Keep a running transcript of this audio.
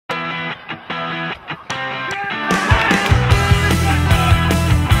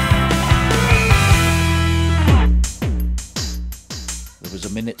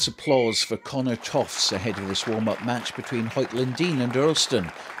minutes applause for Connor Toffs ahead of this warm-up match between Hawick Linden and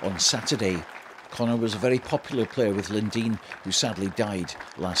Earlston on Saturday. Connor was a very popular player with Linden, who sadly died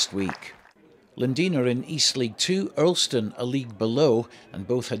last week. Linden are in East League 2, Earlston a league below, and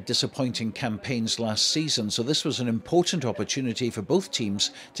both had disappointing campaigns last season, so this was an important opportunity for both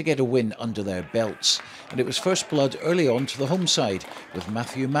teams to get a win under their belts. And it was first blood early on to the home side, with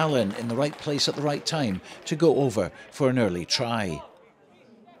Matthew Mallon in the right place at the right time to go over for an early try.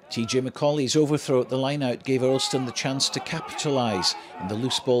 TJ McCauley's overthrow at the line-out gave Earlston the chance to capitalise, and the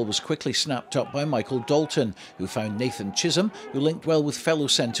loose ball was quickly snapped up by Michael Dalton, who found Nathan Chisholm, who linked well with fellow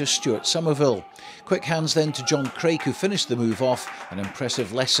centre Stuart Somerville. Quick hands then to John Craig, who finished the move off, an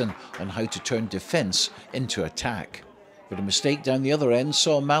impressive lesson on how to turn defence into attack. But a mistake down the other end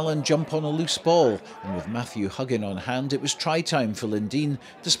saw Mallon jump on a loose ball, and with Matthew Huggin on hand, it was try time for Linden,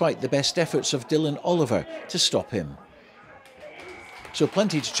 despite the best efforts of Dylan Oliver to stop him. So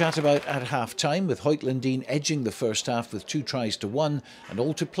plenty to chat about at half-time, with Hawick Linden edging the first half with 2 tries to 1 and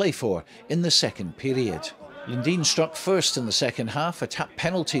all to play for in the second period. Linden struck first in the second half, a tap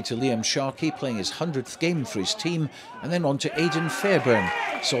penalty to Liam Sharkey playing his 100th game for his team, and then on to Aidan Fairbairn,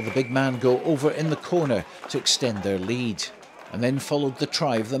 saw the big man go over in the corner to extend their lead. And then followed the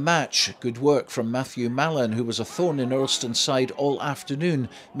try of the match. Good work from Matthew Mallon, who was a thorn in Earlston's side all afternoon,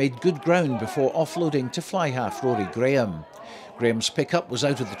 made good ground before offloading to fly half Rory Graham. Graham's pick-up was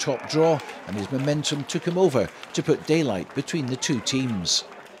out of the top draw, and his momentum took him over to put daylight between the two teams.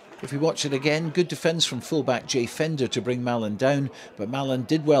 If we watch it again, good defence from fullback Jay Fender to bring Mallon down, but Mallon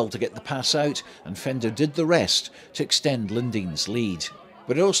did well to get the pass out, and Fender did the rest to extend Linden's lead.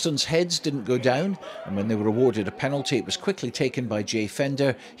 But Earlston's heads didn't go down, and when they were awarded a penalty, it was quickly taken by Jay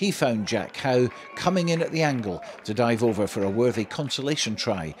Fender. He found Jack Howe coming in at the angle to dive over for a worthy consolation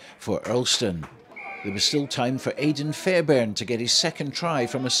try for Earlston. There was still time for Aidan Fairbairn to get his second try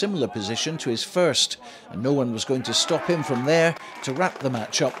from a similar position to his first, and no one was going to stop him from there to wrap the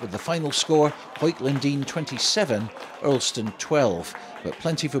match up with the final score, Hawick Linden 27, Earlston 12. But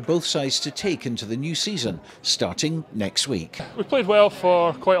plenty for both sides to take into the new season, starting next week. We played well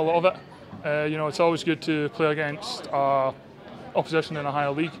for quite a lot of it. It's always good to play against opposition in a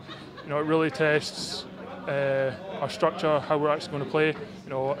higher league. It really tests our structure, how we're actually going to play.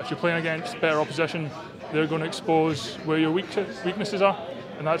 If you're playing against better opposition, they're going to expose where your weaknesses are,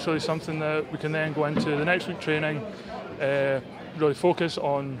 and that's really something that we can then go into the next week training, really focus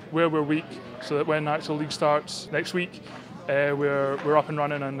on where we're weak, so that when the actual league starts next week, we're up and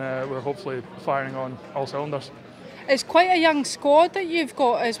running, and we're hopefully firing on all cylinders. It's quite a young squad that you've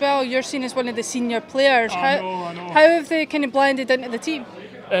got as well. You're seen as one of the senior players. I know. How have they kind of blended into the team?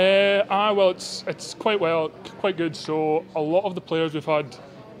 Well, it's quite good. So a lot of the players we've had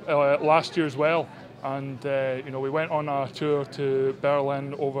last year as well, and we went on a tour to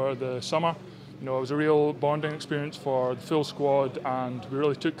Berlin over the summer. It was a real bonding experience for the full squad, and we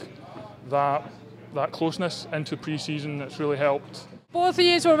really took that closeness into pre-season. It's really helped. Both of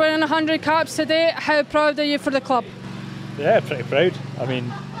you were winning 100 caps today. How proud are you for the club? Yeah, pretty proud. I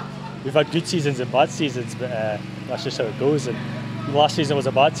mean, we've had good seasons and bad seasons, but that's just how it goes. And last season was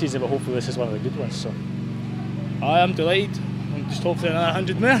a bad season, but hopefully this is one of the good ones. So I am delighted. I'm just hopefully another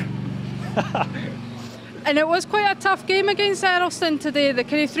 100 more. And it was quite a tough game against Earlston today. They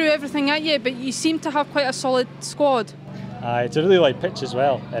kind of threw everything at you, but you seem to have quite a solid squad. It's a really light pitch as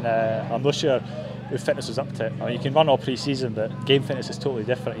well, and I'm not sure if fitness was up to it. I mean, you can run all pre-season, but game fitness is totally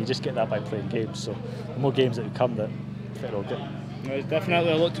different. You just get that by playing games. So the more games that come, the fitter will get. There's definitely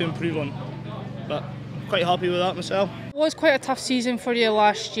a lot to improve on, but I'm quite happy with that myself. It was quite a tough season for you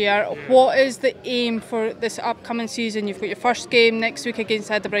last year. What is the aim for this upcoming season? You've got your first game next week against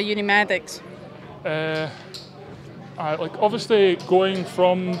Edinburgh Uni Medics. Obviously going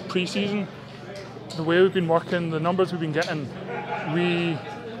from pre-season, the way we've been working, the numbers we've been getting, we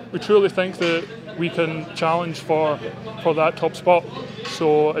truly think that we can challenge for that top spot.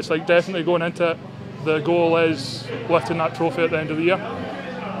 So it's definitely going into it. The goal is lifting that trophy at the end of the year.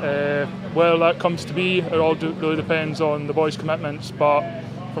 Whether that comes to be, it all really depends on the boys' commitments. But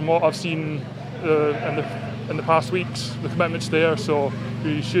from what I've seen in the past weeks, the commitment's there. So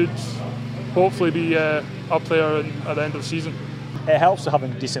we should hopefully be up there at the end of the season. It helps to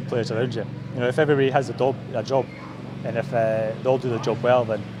having decent players around you. If everybody has a job, and if they all do the job well,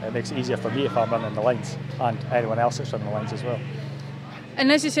 then it makes it easier for me if I'm running the lines, and anyone else that's running the lines as well.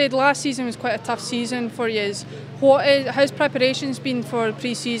 And as you said, last season was quite a tough season for you. How's preparations been for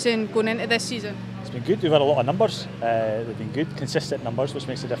pre-season going into this season? It's been good. We've had a lot of numbers. They've been good, consistent numbers, which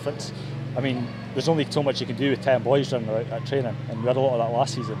makes a difference. I mean, there's only so much you can do with 10 boys running at training, and we had a lot of that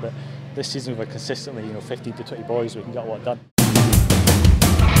last season, but this season we've had consistently 15 to 20 boys, we can get a lot done.